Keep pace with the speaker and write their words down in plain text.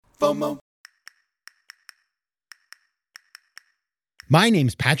FOMO. My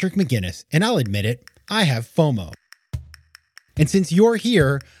name's Patrick McGinnis, and I'll admit it, I have FOMO. And since you're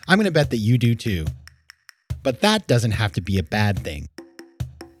here, I'm going to bet that you do too. But that doesn't have to be a bad thing.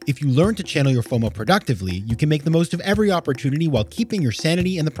 If you learn to channel your FOMO productively, you can make the most of every opportunity while keeping your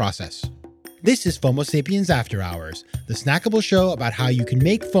sanity in the process. This is FOMO Sapiens After Hours, the snackable show about how you can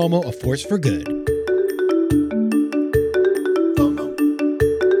make FOMO a force for good. FOMO.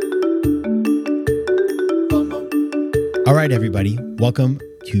 FOMO. All right, everybody, welcome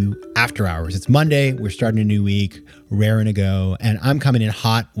to After Hours. It's Monday. We're starting a new week, raring to go, and I'm coming in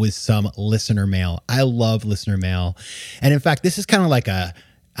hot with some listener mail. I love listener mail. And in fact, this is kind of like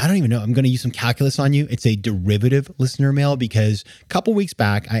I don't even know. I'm going to use some calculus on you. It's a derivative listener mail because a couple weeks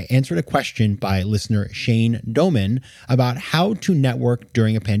back, I answered a question by listener Shane Doman about how to network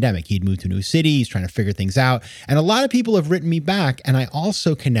during a pandemic. He'd moved to a new city. He's trying to figure things out. And a lot of people have written me back. And I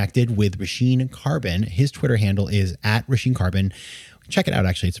also connected with Rasheen Carbon. His Twitter handle is @RasheenCarbon. Check it out,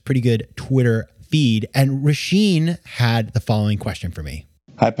 actually. It's a pretty good Twitter feed. And Rasheen had the following question for me.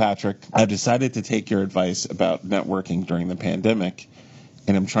 Hi, Patrick. I've decided to take your advice about networking during the pandemic,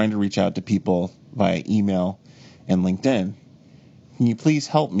 and I'm trying to reach out to people via email and LinkedIn. Can you please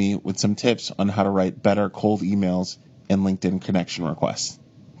help me with some tips on how to write better cold emails and LinkedIn connection requests?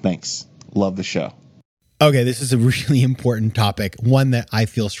 Thanks. Love the show. Okay, this is a really important topic, one that I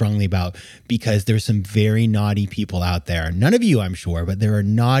feel strongly about because there's some very naughty people out there. None of you, I'm sure, but there are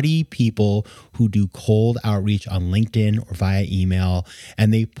naughty people who do cold outreach on LinkedIn or via email,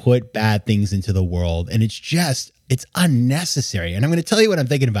 and they put bad things into the world. And it's unnecessary. And I'm going to tell you what I'm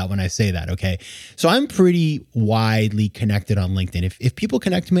thinking about when I say that, okay? So I'm pretty widely connected on LinkedIn. If people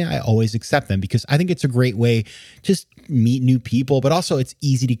connect to me, I always accept them because I think it's a great way to just meet new people, but also it's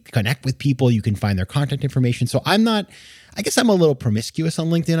easy to connect with people. You can find their contact information. So I guess I'm a little promiscuous on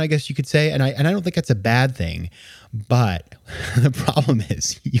LinkedIn, I guess you could say. And I don't think that's a bad thing. But the problem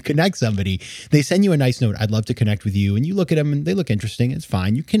is you connect somebody, they send you a nice note. I'd love to connect with you. And you look at them and they look interesting. It's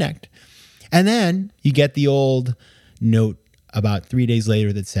fine. You connect. And then you get the old note about 3 days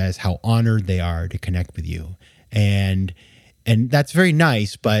later that says how honored they are to connect with you. And that's very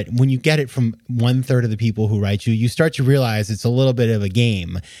nice. But when you get it from 1/3 of the people who write you, you start to realize it's a little bit of a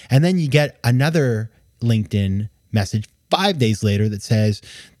game. And then you get another LinkedIn message 5 days later that says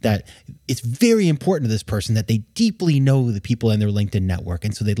that it's very important to this person that they deeply know the people in their LinkedIn network.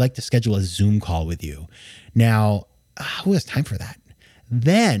 And so they'd like to schedule a Zoom call with you. Now, who has time for that?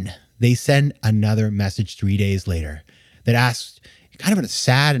 Then they send another message 3 days later that asks, kind of in a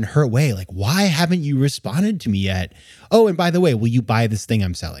sad and hurt way, like, why haven't you responded to me yet? Oh, and by the way, will you buy this thing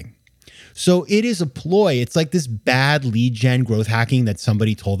I'm selling? So it is a ploy. It's like this bad lead gen growth hacking that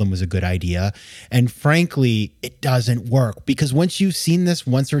somebody told them was a good idea. And frankly, it doesn't work because once you've seen this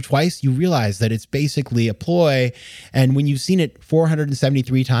once or twice, you realize that it's basically a ploy. And when you've seen it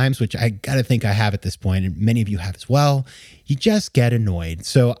 473 times, which I got to think I have at this point, and many of you have as well, you just get annoyed.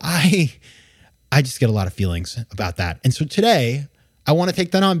 So I just get a lot of feelings about that. And so today, I want to take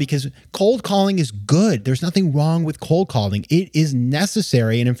that on because cold calling is good. There's nothing wrong with cold calling. It is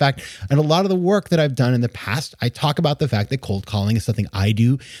necessary. And in fact, in a lot of the work that I've done in the past, I talk about the fact that cold calling is something I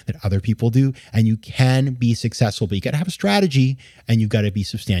do that other people do, and you can be successful, but you got to have a strategy and you've got to be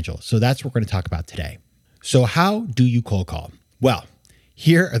substantial. So that's what we're going to talk about today. So how do you cold call? Well,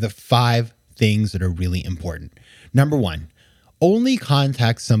 here are the 5 things that are really important. Number 1, only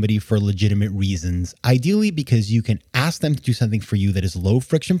contact somebody for legitimate reasons, ideally because you can ask them to do something for you that is low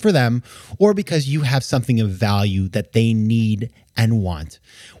friction for them, or because you have something of value that they need and want.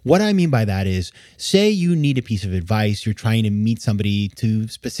 What I mean by that is, say you need a piece of advice, you're trying to meet somebody to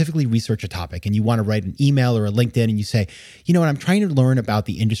specifically research a topic, and you want to write an email or a LinkedIn, and you say, you know what, I'm trying to learn about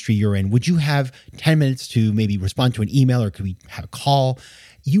the industry you're in. Would you have 10 minutes to maybe respond to an email, or could we have a call?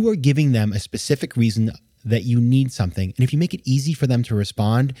 You are giving them a specific reason that you need something. And if you make it easy for them to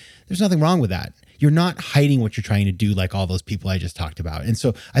respond, there's nothing wrong with that. You're not hiding what you're trying to do like all those people I just talked about. And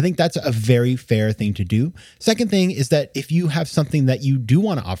so I think that's a very fair thing to do. Second thing is that if you have something that you do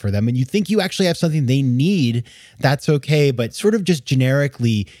want to offer them and you think you actually have something they need, that's okay. But sort of just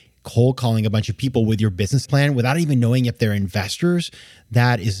generically cold calling a bunch of people with your business plan without even knowing if they're investors,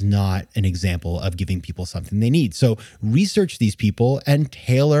 that is not an example of giving people something they need. So research these people and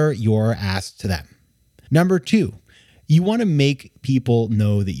tailor your ask to them. Number 2, you want to make people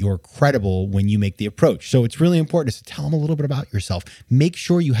know that you're credible when you make the approach. So it's really important to tell them a little bit about yourself. Make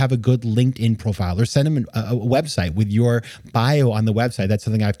sure you have a good LinkedIn profile, or send them a website with your bio on the website. That's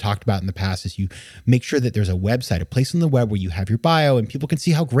something I've talked about in the past, is you make sure that there's a website, a place on the web where you have your bio and people can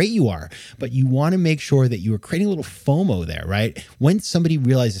see how great you are. But you want to make sure that you are creating a little FOMO there, right? When somebody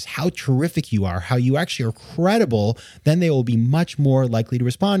realizes how terrific you are, how you actually are credible, then they will be much more likely to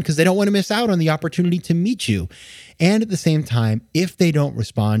respond, because they don't want to miss out on the opportunity to meet you. And at the same time, if they don't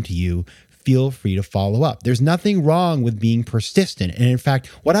respond to you, feel free to follow up. There's nothing wrong with being persistent. And in fact,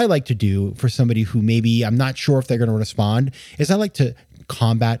 what I like to do for somebody who maybe I'm not sure if they're going to respond is I like to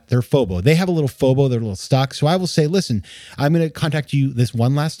combat their FOBO. They have a little FOBO, they're a little stuck. So I will say, listen, I'm going to contact you this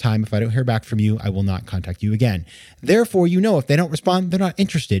one last time. If I don't hear back from you, I will not contact you again. Therefore, if they don't respond, they're not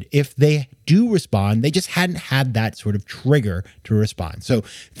interested. If they do respond, they just hadn't had that sort of trigger to respond. So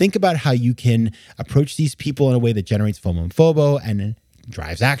think about how you can approach these people in a way that generates FOMO and FOBO and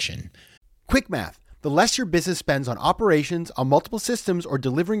drives action. Quick math. The less your business spends on operations, on multiple systems, or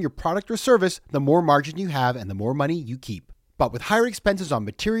delivering your product or service, the more margin you have and the more money you keep. But with higher expenses on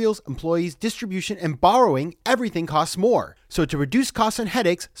materials, employees, distribution, and borrowing, everything costs more. So to reduce costs and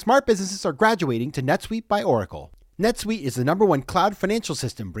headaches, smart businesses are graduating to NetSuite by Oracle. NetSuite is the #1 cloud financial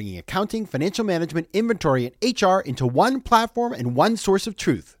system, bringing accounting, financial management, inventory, and HR into one platform and one source of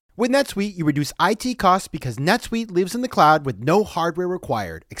truth. With NetSuite, you reduce IT costs because NetSuite lives in the cloud with no hardware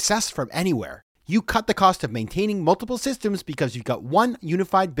required, accessed from anywhere. You cut the cost of maintaining multiple systems because you've got one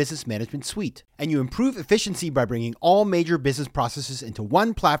unified business management suite. And you improve efficiency by bringing all major business processes into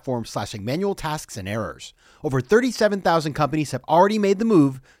one platform, slashing manual tasks and errors. Over 37,000 companies have already made the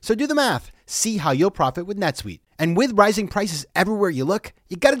move, so do the math. See how you'll profit with NetSuite. And with rising prices everywhere you look,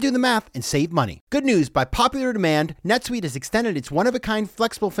 you gotta do the math and save money. Good news, by popular demand, NetSuite has extended its one-of-a-kind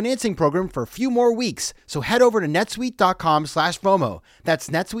flexible financing program for a few more weeks. So head over to netsuite.com/FOMO. That's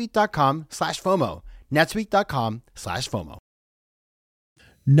netsuite.com/FOMO. netsuite.com/FOMO.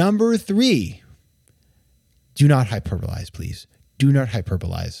 Number 3, do not hyperbolize, please. Do not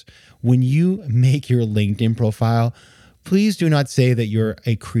hyperbolize. When you make your LinkedIn profile, please do not say that you're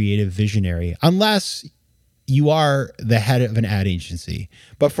a creative visionary, unless you are the head of an ad agency.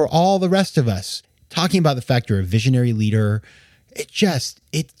 But for all the rest of us, talking about the fact you're a visionary leader, it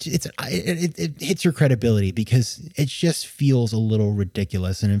hits your credibility, because it just feels a little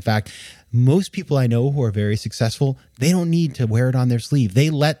ridiculous. And in fact, most people I know who are very successful, they don't need to wear it on their sleeve. They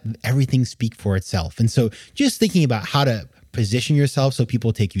let everything speak for itself. And so just thinking about how to position yourself so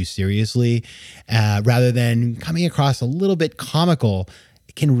people take you seriously, rather than coming across a little bit comical,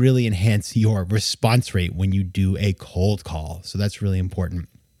 it can really enhance your response rate when you do a cold call. So that's really important.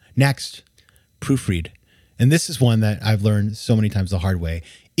 Next, proofread. And this is one that I've learned so many times the hard way.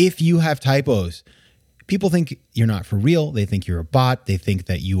 If you have typos, people think you're not for real. They think you're a bot. They think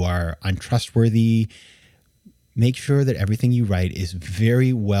that you are untrustworthy. Make sure that everything you write is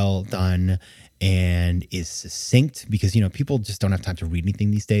very well done and is succinct, because people just don't have time to read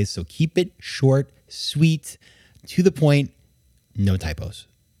anything these days. So keep it short, sweet, to the point, no typos.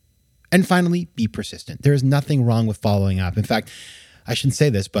 And finally, be persistent. There is nothing wrong with following up. In fact, I shouldn't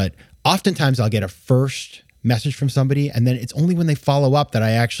say this, but oftentimes I'll get a first message from somebody, and then it's only when they follow up that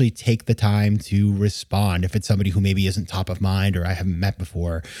I actually take the time to respond. If it's somebody who maybe isn't top of mind, or I haven't met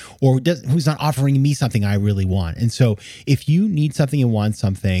before, or who's not offering me something I really want. And so if you need something and want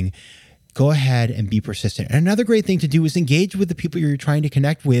something, go ahead and be persistent. And another great thing to do is engage with the people you're trying to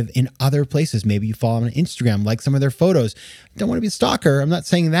connect with in other places. Maybe you follow them on Instagram, like some of their photos. Don't want to be a stalker. I'm not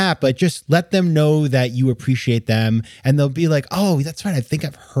saying that, but just let them know that you appreciate them. And they'll be like, oh, that's right. I think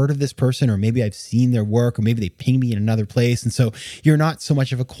I've heard of this person, or maybe I've seen their work, or maybe they ping me in another place. And so you're not so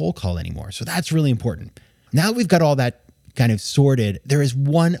much of a cold call anymore. So that's really important. Now that we've got all that kind of sorted, there is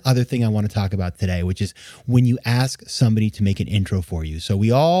one other thing I want to talk about today, which is when you ask somebody to make an intro for you. So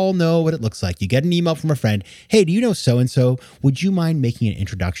we all know what it looks like. You get an email from a friend. Hey, do you know so-and-so? Would you mind making an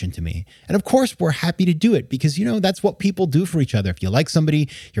introduction to me? And of course, we're happy to do it, because, that's what people do for each other. If you like somebody,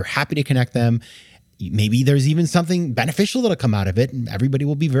 you're happy to connect them. Maybe there's even something beneficial that'll come out of it, and everybody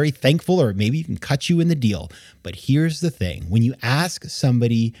will be very thankful, or maybe even cut you in the deal. But here's the thing. When you ask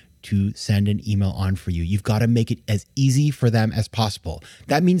somebody to send an email on for you, you've got to make it as easy for them as possible.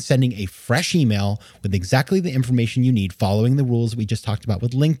 That means sending a fresh email with exactly the information you need, following the rules we just talked about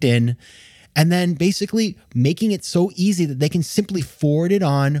with LinkedIn, and then basically making it so easy that they can simply forward it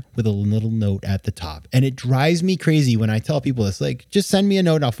on with a little note at the top. And it drives me crazy when I tell people this, like, just send me a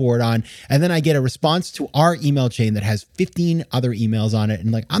note, I'll forward on. And then I get a response to our email chain that has 15 other emails on it.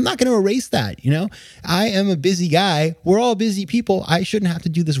 And like, I'm not going to erase that. You know, I am a busy guy. We're all busy people. I shouldn't have to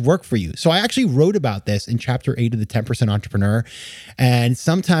do this work for you. So I actually wrote about this in chapter 8 of the 10% Entrepreneur. And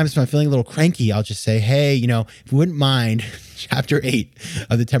sometimes if I'm feeling a little cranky, I'll just say, hey, you know, if you wouldn't mind, chapter 8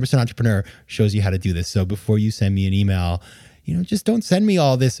 of the 10% Entrepreneur shows you how to do this. So before you send me an email, you know, just don't send me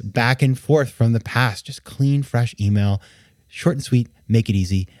all this back and forth from the past. Just clean, fresh email, short and sweet, make it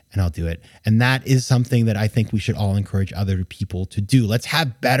easy, and I'll do it. And that is something that I think we should all encourage other people to do. Let's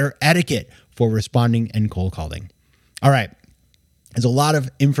have better etiquette for responding and cold calling. All right. There's a lot of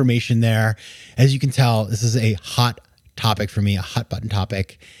information there. As you can tell, this is a hot topic for me, a hot button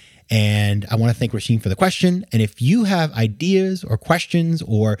topic. And I want to thank Rasheen for the question. And if you have ideas or questions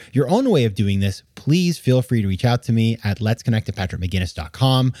or your own way of doing this, please feel free to reach out to me at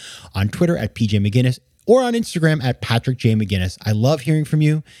letsconnect@patrickmcginnis.com, on Twitter at PJMcGinnis, or on Instagram at Patrick J. McGinnis. I love hearing from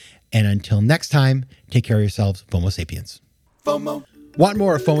you. And until next time, take care of yourselves. FOMO Sapiens. FOMO. Want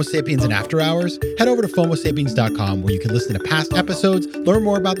more of FOMO Sapiens and After Hours? Head over to FOMOSapiens.com, where you can listen to past episodes, learn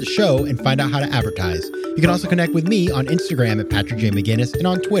more about the show, and find out how to advertise. You can also connect with me on Instagram at Patrick J. McGinnis and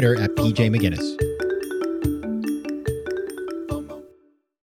on Twitter at PJ McGinnis.